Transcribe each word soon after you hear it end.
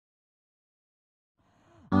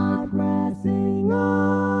pressing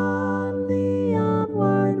on the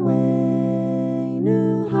onward way,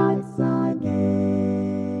 new heights I'm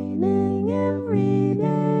gaining every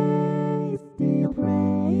day, still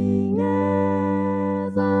praying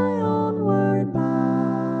as I onward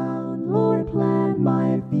bound. Lord, plant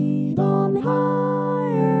my feet on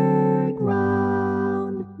higher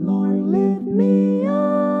ground. Lord, lift me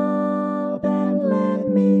up and let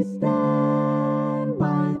me stand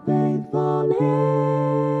by faith on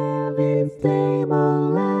heaven's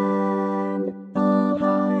tableland, a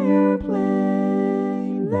higher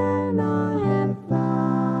plane than I have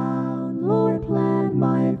found. Lord, plant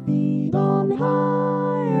my feet on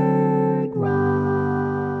higher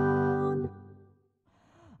ground.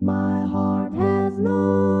 My heart has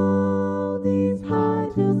known these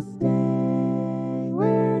heights to stay,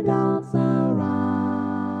 where doubts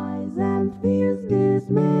arise and fears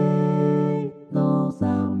dismay. Though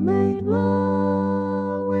some may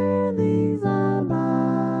dwell where these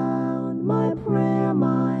abound, my prayer,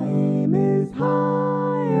 my aim is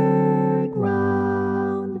higher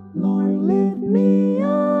ground. Lord, lift me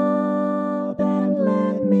up and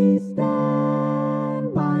let me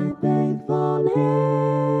stand by faith on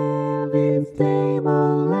heaven's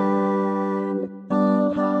tableland,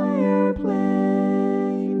 a higher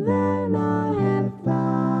plane than I have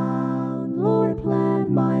found. Lord, plant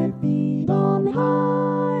my feet on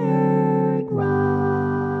higher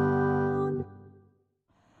ground.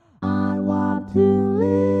 I want to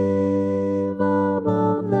live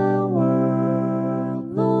above the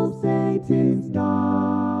world, though Satan's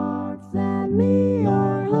darts at me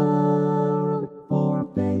are hurled, for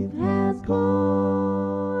faith has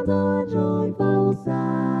called a joyful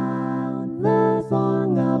sound, the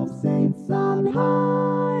song of saints on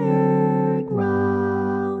higher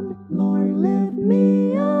ground. Lord, lift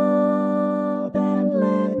me up and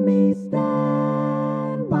let me stand